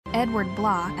Eduard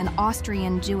Bloch, an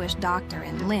Austrian Jewish doctor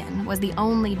in Linz, was the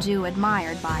only Jew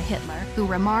admired by Hitler, who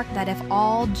remarked that if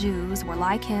all Jews were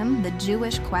like him, the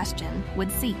Jewish question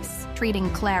would cease. Treating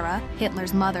Clara,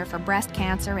 Hitler's mother, for breast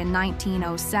cancer in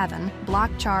 1907, Bloch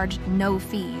charged no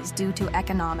fees due to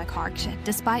economic hardship.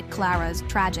 Despite Clara's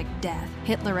tragic death,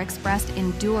 Hitler expressed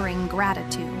enduring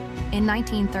gratitude. In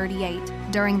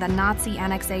 1938, during the Nazi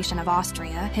annexation of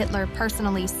Austria, Hitler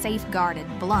personally safeguarded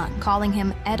Bloch, calling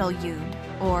him Edeljud,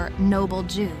 or noble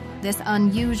Jew. This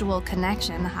unusual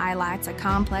connection highlights a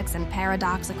complex and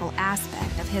paradoxical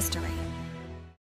aspect of history.